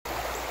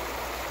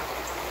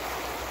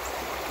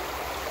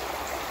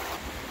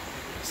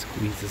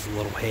Squeeze this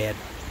little head.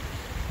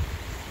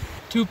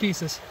 2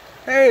 pieces.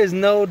 There is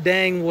no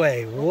dang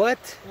way.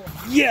 What?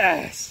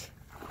 Yes!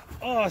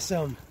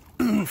 Awesome.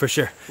 For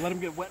sure. Let him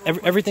get wet.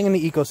 Everything in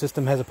the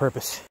ecosystem has a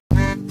purpose.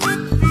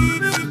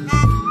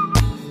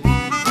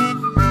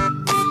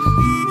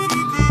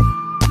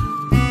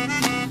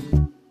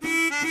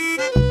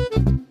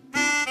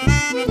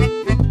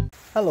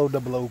 Hello,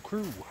 00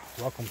 crew.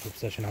 Welcome to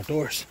Obsession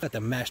Outdoors. Got the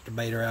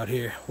masturbator out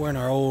here. We're in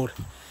our old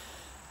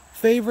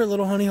favorite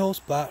little honey hole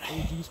spot.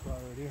 AG spot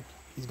right here.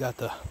 He's got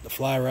the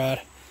fly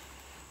rod.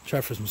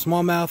 Try for some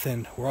smallmouth,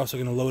 and we're also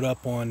going to load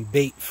up on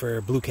bait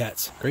for blue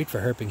cats. Great for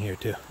herping here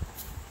too.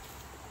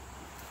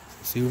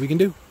 Let's see what we can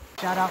do.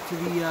 Shout out to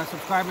the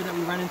subscriber that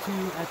we ran into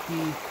at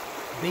the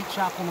bait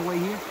shop on the way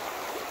here.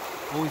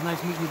 Always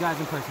nice meeting you guys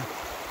in person.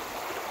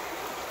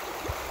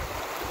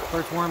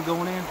 First worm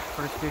going in.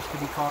 First fish to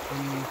be caught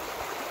in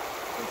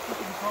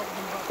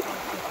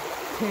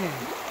 10, 9,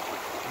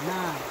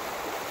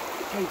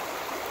 8,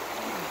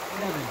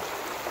 7,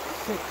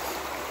 6,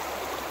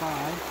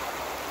 5,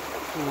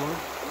 4,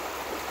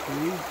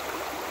 3,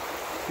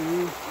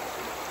 2,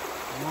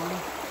 1.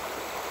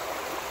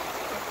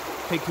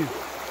 Take 2.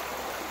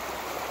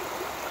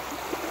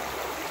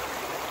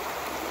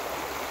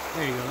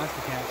 There you go. That's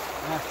the cat.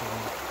 That's the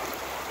one.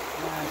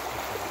 That's the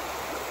cat.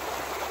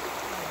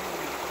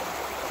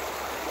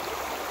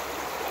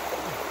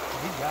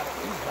 He got it.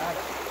 He's got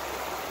it.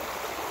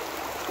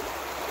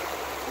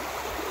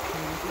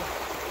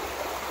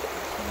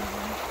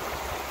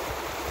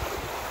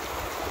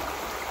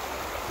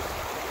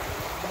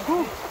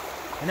 Whew.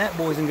 And that,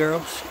 boys and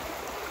girls,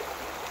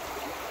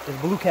 is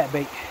blue cat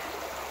bait.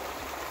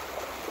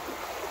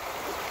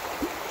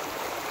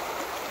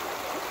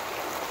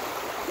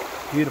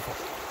 Beautiful.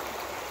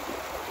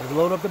 Let's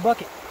load up the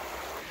bucket.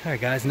 All right,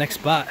 guys, next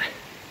spot.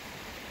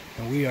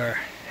 And we are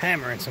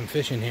hammering some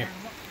fish in here.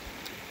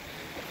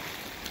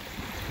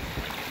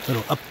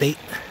 Little update.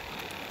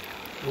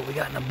 What we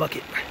got in the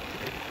bucket.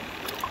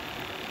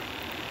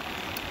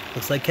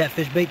 Looks like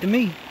catfish bait to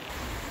me.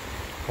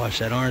 Watch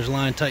that orange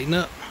line tighten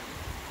up.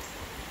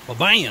 Well,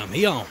 bam,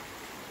 he on.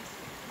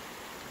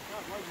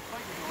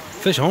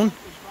 Fish on.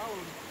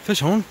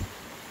 Fish on.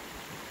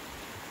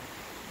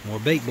 More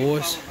bait,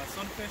 boys.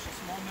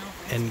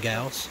 And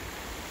gals.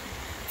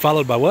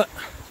 Followed by what?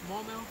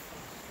 Smallmouth,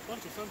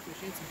 bunch of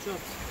sunfish, and some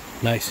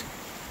chubs. Nice.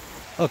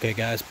 Okay,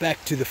 guys,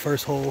 back to the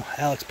first hole.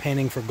 Alex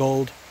panning for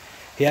gold.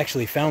 He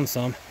actually found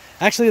some.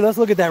 Actually, let's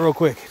look at that real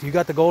quick. You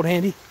got the gold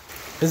handy?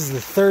 This is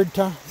the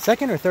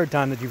second or third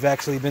time that you've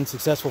actually been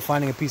successful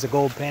finding a piece of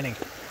gold panning.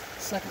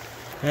 Second.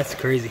 That's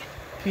crazy.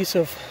 Piece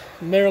of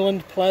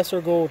Maryland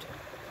placer gold.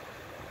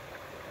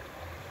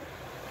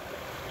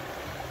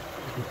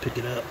 Pick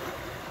it up.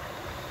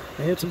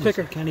 Yeah, it's a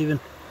picker. Can't even.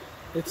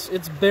 It's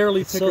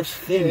barely It's picker. so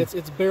thin. Yeah,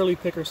 it's barely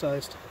picker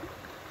sized.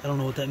 I don't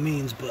know what that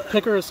means, but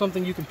Picker is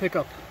something you can pick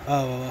up.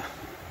 oh,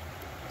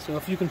 So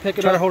if you can pick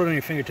it try up, to hold it on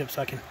your fingertips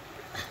so I can.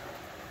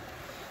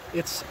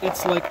 it's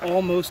like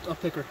almost a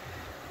picker.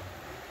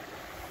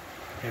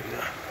 There we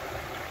go.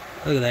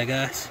 Look at that,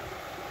 guys.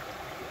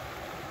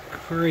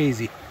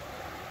 Crazy.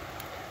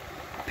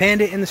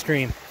 Panned it in the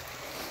stream.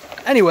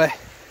 Anyway,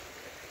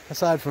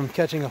 aside from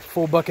catching a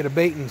full bucket of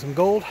bait and some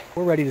gold,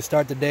 we're ready to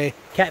start the day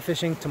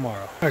catfishing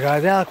tomorrow. All right,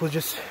 guys, Alec was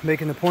just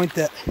making the point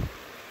that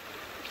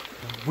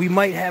we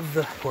might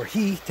have or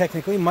he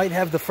technically might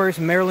have the first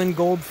Maryland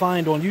gold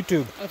find on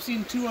YouTube. I've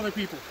seen 2 other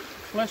people,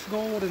 Flesh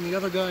Gold and the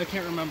other guy I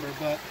can't remember,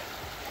 but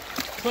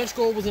Flesh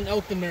Gold was in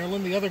Elkton,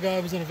 Maryland. The other guy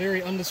was in a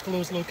very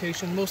undisclosed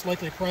location, most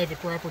likely private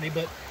property,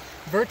 but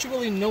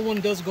virtually no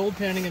one does gold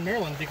panning in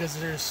Maryland because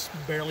there's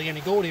barely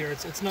any gold here.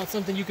 It's not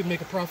something you can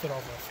make a profit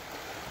off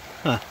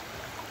of. Huh.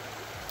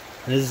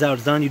 And this is how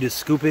it's done. You just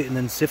scoop it and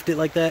then sift it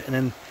like that, and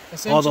then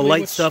all the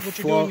light stuff what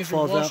you're doing is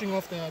falls you're out. washing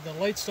off the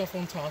light stuff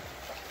on top,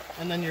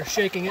 and then you're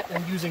shaking it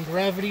and using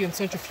gravity and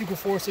centrifugal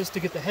forces to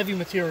get the heavy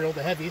material,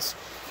 the heavies,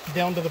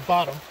 down to the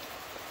bottom.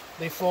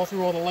 They fall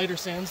through all the lighter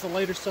sands. The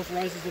lighter stuff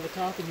rises to the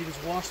top, and you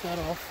just wash that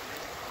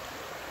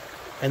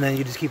off. And then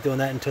you just keep doing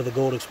that until the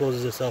gold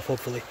exposes itself,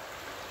 hopefully.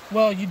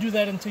 Well, you do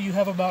that until you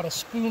have about a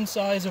spoon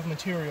size of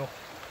material.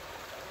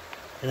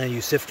 And then you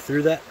sift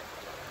through that?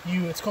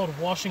 It's called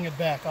washing it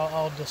back.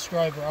 I'll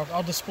describe, or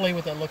I'll display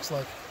what that looks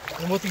like.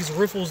 And what these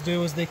riffles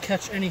do is they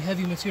catch any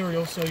heavy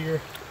material, so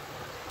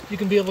you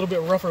can be a little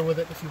bit rougher with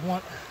it if you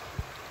want.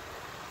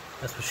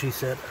 That's what she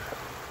said.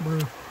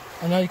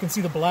 And now you can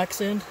see the black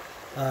sand.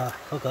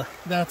 Okay.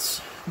 That's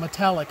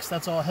metallics.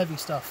 That's all heavy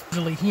stuff.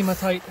 Usually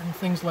hematite and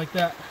things like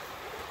that.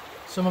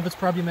 Some of it's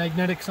probably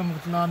magnetic, some of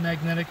it's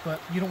non-magnetic,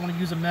 but you don't want to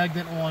use a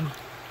magnet on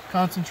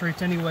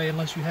concentrates anyway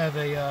unless you have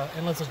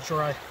unless it's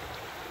dry.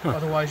 Huh.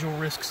 Otherwise you'll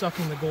risk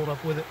sucking the gold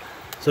up with it.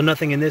 So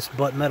nothing in this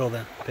but metal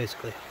then,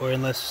 basically, or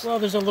unless... Well,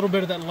 there's a little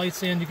bit of that light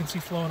sand you can see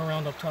flowing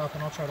around up top,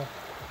 and I'll try to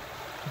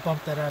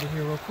bump that out of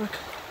here real quick.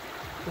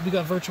 But we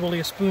got virtually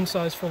a spoon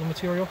size full of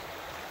material.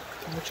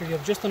 So make sure you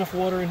have just enough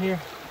water in here.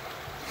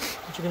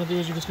 What you're going to do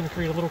is you're just going to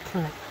create a little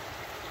current.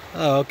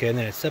 Oh, okay, and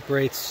then it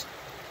separates.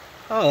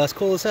 Oh, that's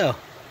cool as hell.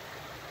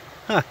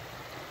 Huh.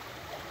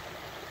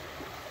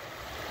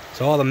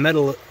 So all the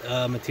metal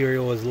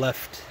material is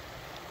left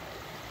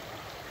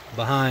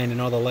behind, and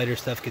all the lighter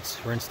stuff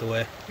gets rinsed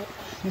away.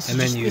 This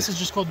And is then this is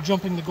just called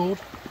jumping the gold.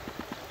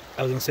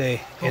 I was gonna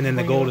say, and then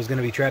the gold is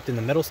gonna be trapped in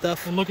the metal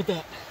stuff. And look at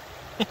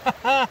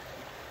that.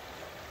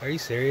 Are you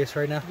serious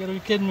right now? You gotta be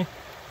kidding me.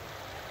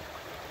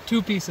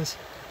 2 pieces.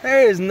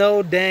 There is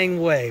no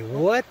dang way.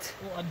 What?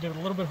 Well, I did it a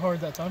little bit hard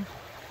that time.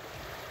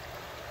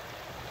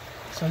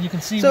 So you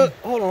can see. So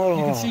hold on.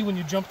 You can see when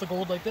you jump the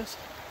gold like this.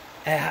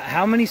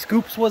 How many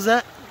scoops was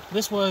that?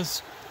 This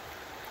was.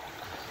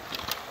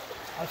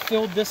 I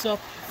filled this up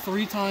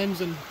 3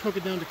 times and took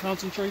it down to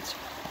concentrates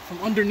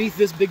from underneath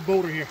this big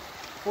boulder here.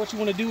 What you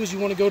want to do is you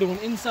want to go to an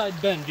inside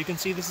bend. You can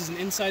see this is an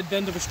inside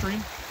bend of a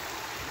stream,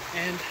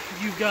 and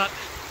you've got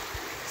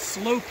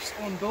slopes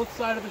on both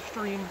sides of the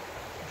stream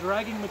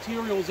dragging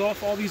materials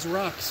off all these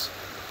rocks.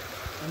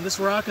 And this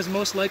rock is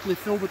most likely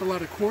filled with a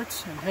lot of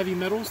quartz and heavy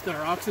metals that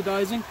are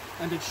oxidizing,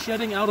 and it's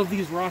shedding out of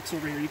these rocks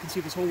over here. You can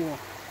see this whole wall.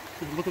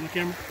 If you look on the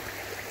camera.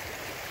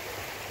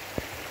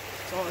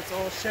 It's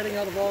all shedding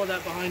out of all of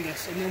that behind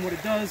us. And then what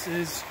it does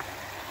is,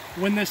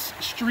 when this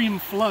stream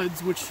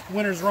floods, which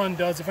Winter's Run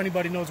does, if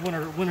anybody knows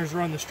Winter's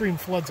Run, the stream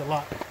floods a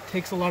lot. It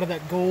takes a lot of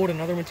that gold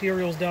and other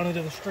materials down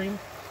into the stream,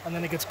 and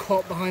then it gets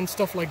caught behind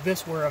stuff like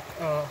this where,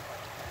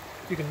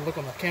 you can look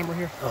on the camera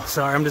here. Oh,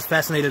 sorry, I'm just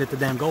fascinated at the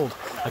damn gold.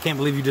 I can't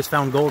believe you just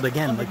found gold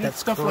again. Like, that's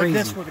stuff crazy.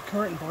 Like this where the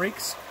current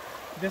breaks.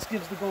 This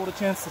gives the gold a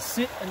chance to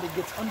sit, and it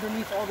gets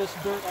underneath all this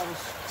dirt, all this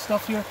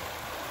stuff here,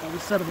 all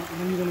this sediment, and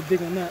then you're going to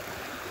dig on that.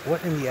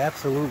 What in the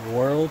absolute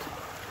world?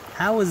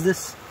 How is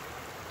this?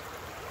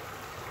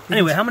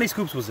 Anyway, how many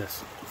scoops was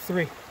this?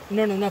 3.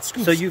 No, not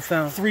scoops. So you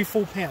found 3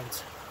 full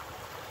pans.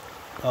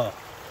 Oh.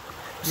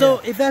 So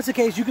if that's the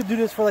case, you could do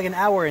this for like an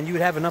hour and you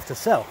would have enough to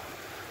sell.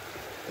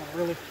 Not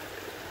really.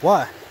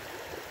 Why?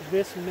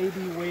 This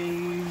maybe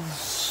weighs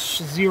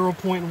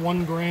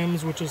 0.1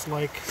 grams, which is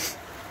like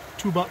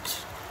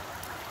 $2.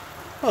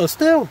 Oh,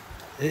 still.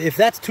 If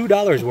that's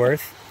 $2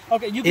 worth,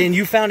 okay, and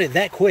you found it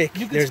that quick,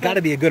 there's got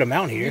to be a good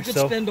amount here. You could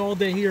spend all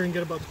day here and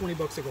get about $20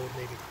 of gold,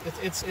 maybe.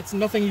 It's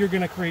nothing you're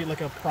gonna create like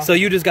a profit. So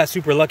you just got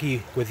super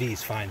lucky with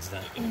these finds,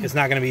 then. It's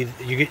not gonna be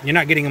you're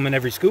not getting them in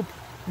every scoop.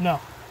 No,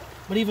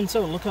 but even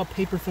so, look how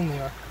paper thin they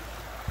are.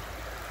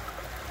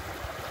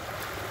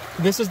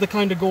 This is the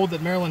kind of gold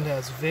that Maryland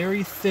has.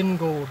 Very thin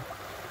gold.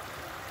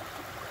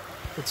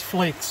 It's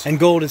flakes. And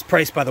gold is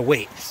priced by the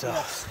weight, so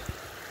yes.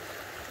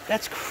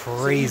 That's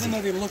crazy. So even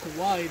though they look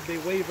wide, they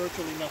weigh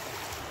virtually nothing.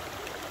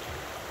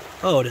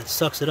 Oh, it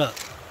sucks it up.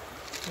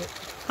 Yep.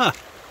 Huh.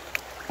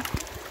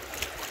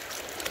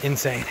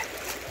 Insane.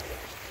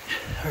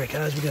 All right,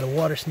 guys, we got a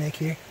water snake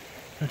here.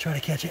 I'm gonna try to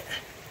catch it.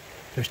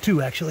 There's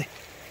 2 actually.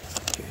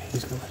 Okay,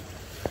 he's going.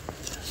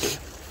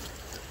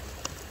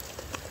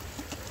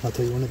 I'll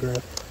tell you when to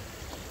grab.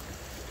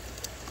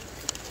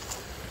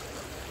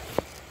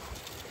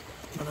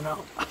 No.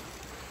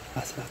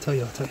 I'll tell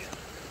you.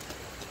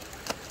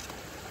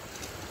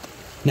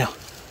 Now.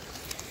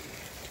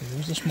 Okay,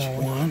 there's the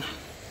small one.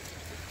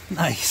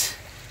 Nice.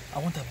 I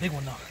want that big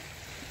one now.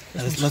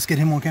 Let's get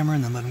him on camera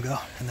and then let him go,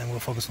 and then we'll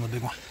focus on the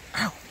big one.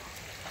 Ow!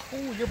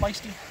 Oh, you're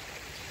feisty.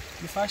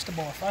 You're feisty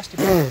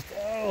boy.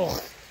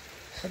 Oh,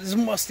 that is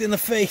musty in the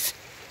face.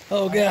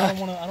 Oh God! I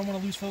don't want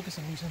to lose focus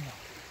and lose him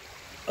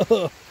now.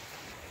 Come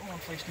on,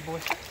 feisty boy.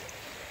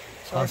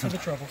 Sorry for the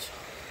troubles.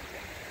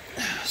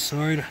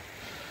 Sorry to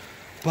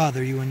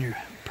bother you in your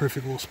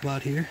perfect little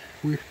spot here.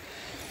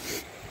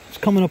 It's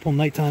coming up on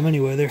nighttime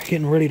anyway. They're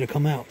getting ready to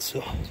come out,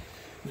 so.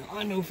 Now,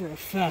 I know for a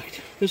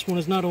fact this one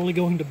is not only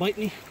going to bite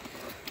me,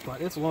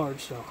 but it's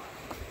large, so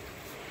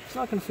it's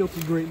not going to feel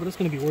too great, but it's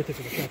going to be worth it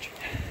for the catch.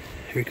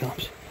 Here he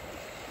comes.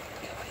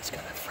 God, he's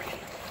got a freaking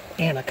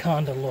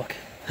anaconda look.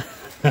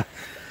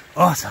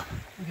 Awesome.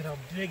 Look at how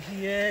big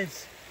he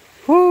is.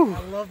 Woo!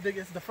 I love big.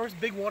 It's the first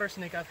big water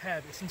snake I've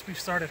had since we've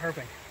started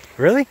herping.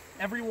 Really?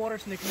 Every water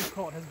snake we've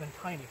caught has been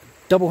tiny.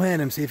 Double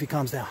hand him, see if he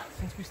calms down.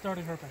 Since we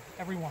started herping.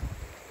 Every one.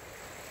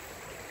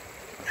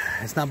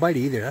 It's not bitey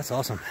either. That's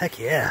awesome. Heck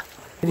yeah.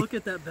 Look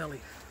at that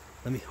belly.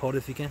 Let me hold it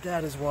if you can.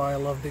 That is why I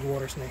love big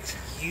water snakes.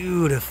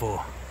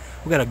 Beautiful.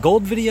 We got a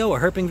gold video, a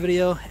herping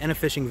video, and a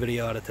fishing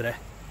video out of today.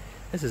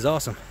 This is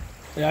awesome.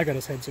 Yeah, I got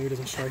his head so he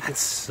doesn't strike That's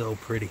so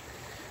pretty.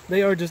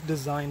 They are just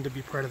designed to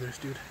be predators,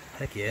 dude.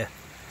 Heck yeah.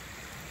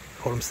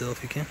 Hold him still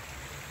if you can.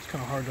 It's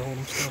kind of hard to hold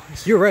him still.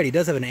 You're right, he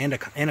does have an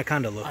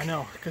anaconda look. I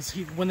know, because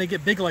when they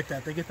get big like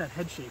that, they get that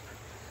head shape.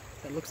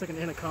 That looks like an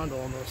anaconda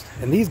almost.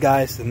 And these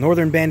guys, the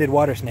northern banded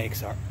water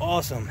snakes, are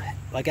awesome.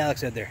 Like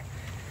Alex said, they're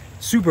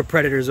super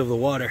predators of the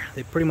water.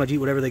 They pretty much eat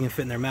whatever they can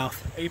fit in their mouth.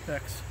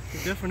 Apex.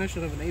 The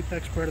definition of an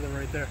apex predator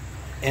right there.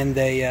 And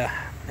they,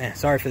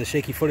 sorry for the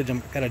shaky footage,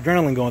 I've got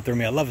adrenaline going through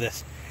me. I love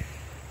this.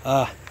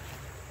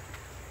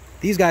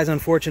 These guys,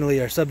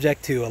 unfortunately, are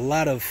subject to a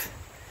lot of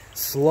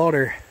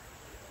slaughter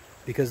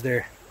because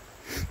they're,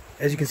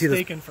 as you can see,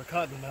 mistaken for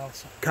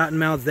cottonmouths.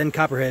 Cottonmouths, then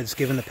copperheads,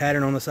 given the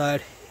pattern on the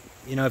side.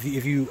 You know,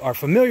 if you are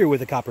familiar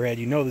with a copperhead,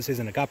 you know this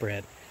isn't a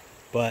copperhead.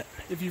 But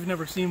if you've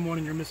never seen one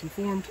and you're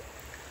misinformed,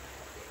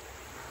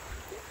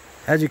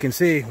 as you can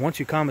see, once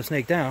you calm a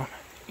snake down,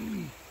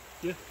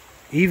 yeah,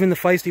 Even the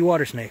feisty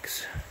water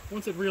snakes.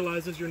 Once it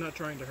realizes you're not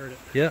trying to hurt it.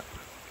 Yep.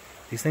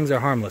 These things are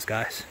harmless,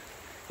 guys.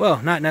 Well,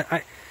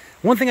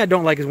 one thing I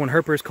don't like is when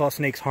herpers call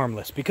snakes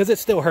harmless, because it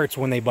still hurts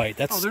when they bite.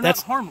 That's not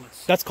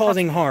harmless. That's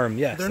causing harm.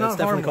 Yes, they're that's not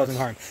definitely harmless. causing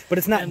harm. But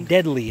it's not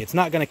deadly. It's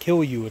not going to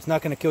kill you. It's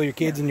not going to kill your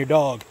kids and your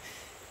dog.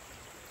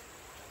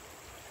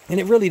 And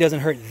it really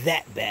doesn't hurt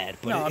that bad.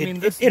 But no,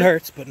 it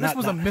hurts, but this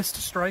was a missed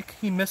strike.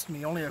 He missed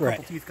me. Only a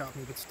couple teeth got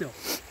me, but still.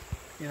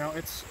 You know,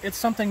 it's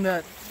something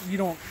that you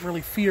don't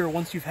really fear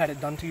once you've had it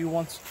done to you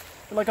once.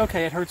 You're like,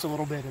 okay, it hurts a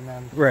little bit, and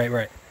then...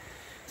 Right.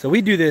 So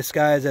we do this,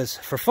 guys,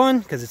 for fun,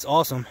 because it's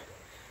awesome.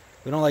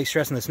 We don't like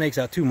stressing the snakes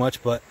out too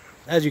much, but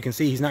as you can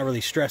see, he's not really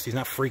stressed. He's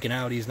not freaking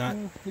out. He's not...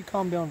 He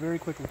calmed down very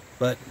quickly.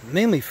 But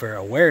mainly for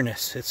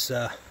awareness. It's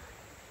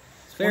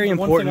very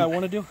important. One thing I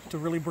want to do to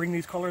really bring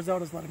these colors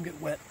out is let them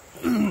get wet.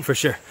 For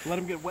sure. Let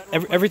them get wet.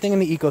 Everything in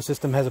the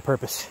ecosystem has a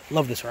purpose.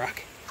 Love this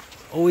rock.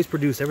 Always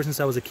produced ever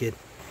since I was a kid.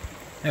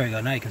 There we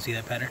go. Now you can see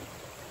that pattern.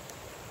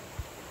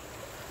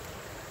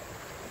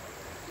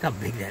 Look how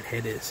big that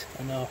head is.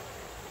 I know.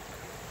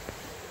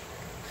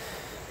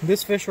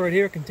 This fish right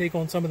here can take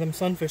on some of them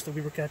sunfish that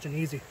we were catching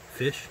easy.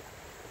 Fish?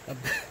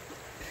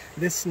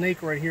 This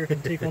snake right here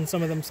can take on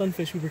some of them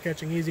sunfish we were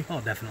catching easy.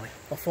 Oh, definitely.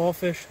 A fall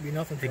fish would be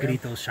nothing for They could him.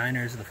 eat those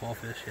shiners, the fall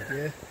fish.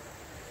 Yeah.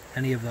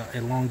 Any of the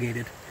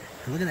elongated.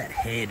 And look at that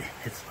head.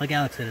 It's like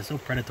Alex said, it's so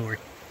predatory.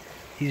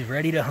 He's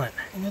ready to hunt.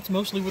 And that's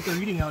mostly what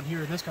they're eating out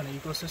here in this kind of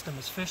ecosystem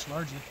is fish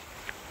largely.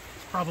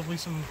 There's probably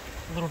some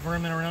little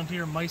vermin around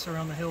here, mice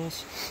around the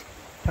hills.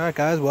 All right,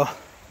 guys. Well,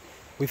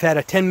 we've had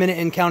a 10-minute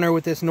encounter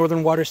with this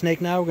northern water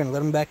snake now. We're going to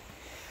let him back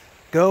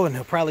go, and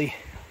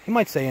he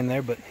might stay in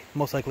there, but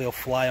most likely he'll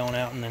fly on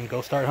out and then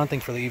go start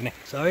hunting for the evening.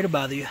 Sorry to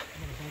bother you.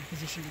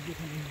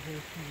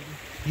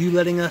 You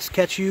letting us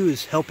catch you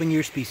is helping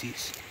your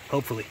species.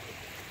 Hopefully.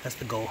 That's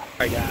the goal. All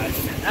right,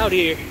 guys. Out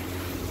here.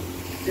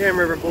 Dam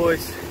River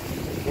boys.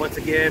 Once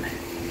again,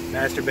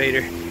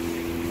 masturbator.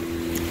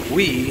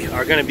 We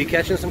are going to be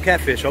catching some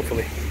catfish,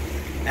 hopefully.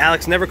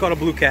 Alex never caught a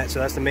blue cat, so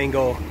that's the main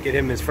goal. Get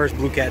him his first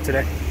blue cat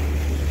today.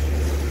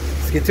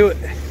 Let's get to it.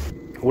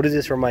 What does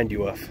this remind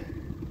you of?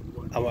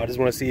 I just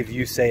want to see if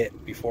you say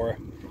it before.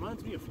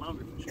 Reminds me of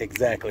flounderfish.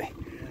 Exactly.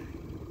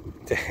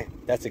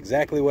 That's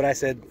exactly what I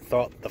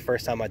thought the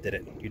first time I did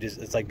it.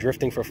 It's like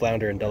drifting for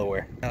flounder in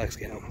Delaware. Alex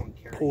getting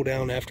pull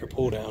down after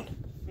pull down.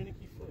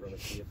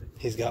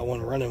 He's got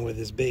one running with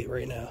his bait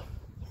right now.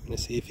 I'm gonna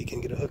see if he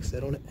can get a hook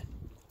set on it.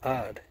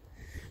 Odd.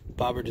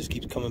 Bobber just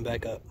keeps coming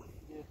back up.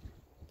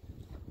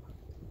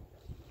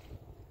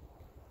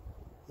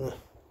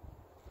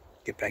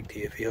 Get back to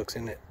you if he hooks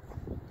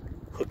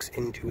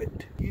into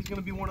it. He's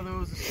gonna be one of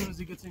those as soon as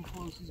he gets in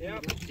close. He's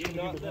gonna give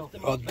it hell.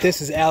 Oh,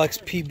 this is Alex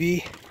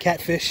PB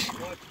catfish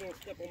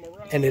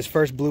and his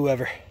first blue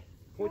ever.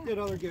 Point that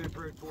other guy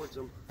towards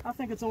him. I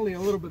think it's only a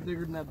little bit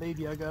bigger than that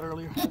baby I got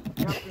earlier.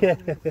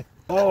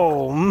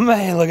 Oh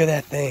man, look at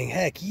that thing.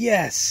 Heck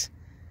yes.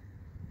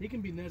 He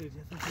can be netted.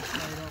 I think he's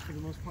started out for the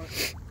most part.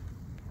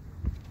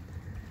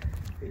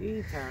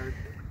 He's tired.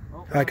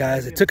 All right,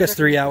 guys, it took us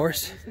 3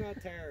 hours. He's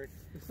not tired.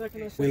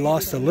 We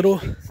lost a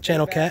little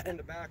channel cat. In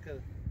the back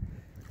of,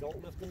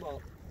 don't lift him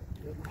up.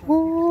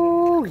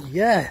 Ooh,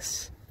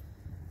 yes.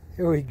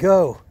 Here we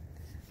go.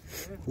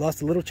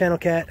 Lost a little channel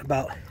cat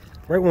about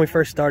right when we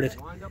first started.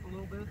 Wind up a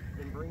little bit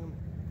and bring him.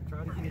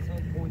 Try to get his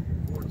head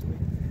pointed towards me.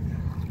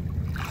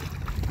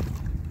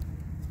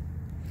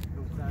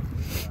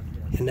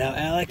 And now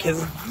Alec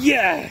has,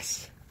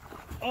 yes!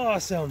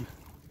 Awesome.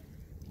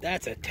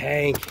 That's a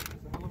tank.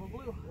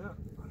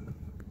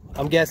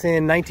 I'm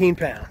guessing 19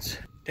 pounds.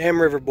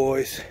 Dam River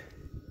boys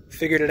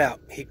figured it out.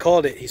 He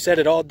called it. He said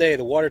it all day.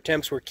 The water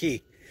temps were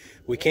key.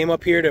 We came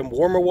up here to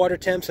warmer water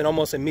temps and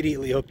almost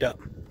immediately hooked up.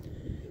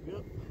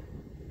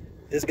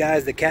 This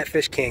guy's the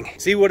catfish king.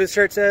 See what his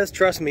shirt says?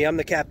 Trust me, I'm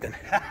the captain.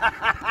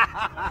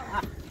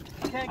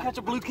 You can't catch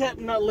a blue cat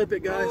and not lip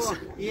it, guys. Oh,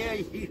 yeah.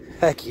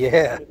 Heck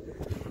yeah.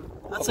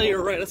 I'd say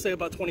you're right. I'd say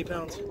about 20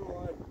 pounds.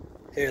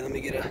 Here, let me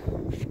get a...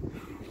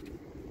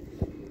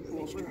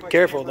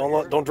 Careful,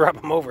 don't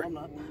drop him over. I'm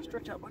not.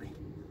 Stretch out, buddy.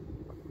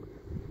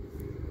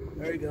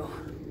 There you go.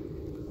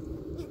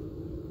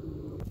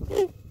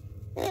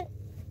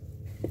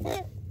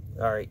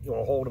 All right, you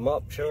want to hold him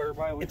up? Show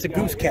everybody what It's you a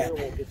got goose cat.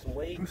 here. We'll get some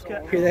weight. Goose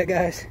cat. Hear that,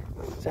 guys?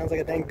 Sounds like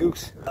a dang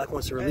goose. Alec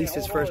wants to release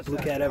his first blue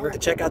cat ever. To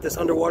check out this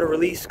underwater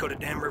release, go to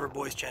Dam River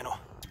Boys channel.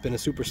 It's been a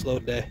super slow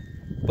day,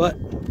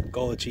 but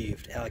goal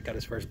achieved. Alec got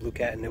his first blue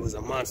cat and it was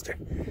a monster.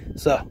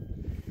 So,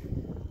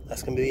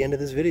 that's going to be the end of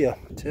this video.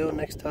 Until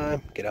next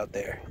time, get out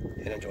there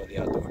and enjoy the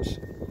outdoors.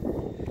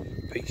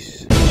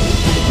 Peace.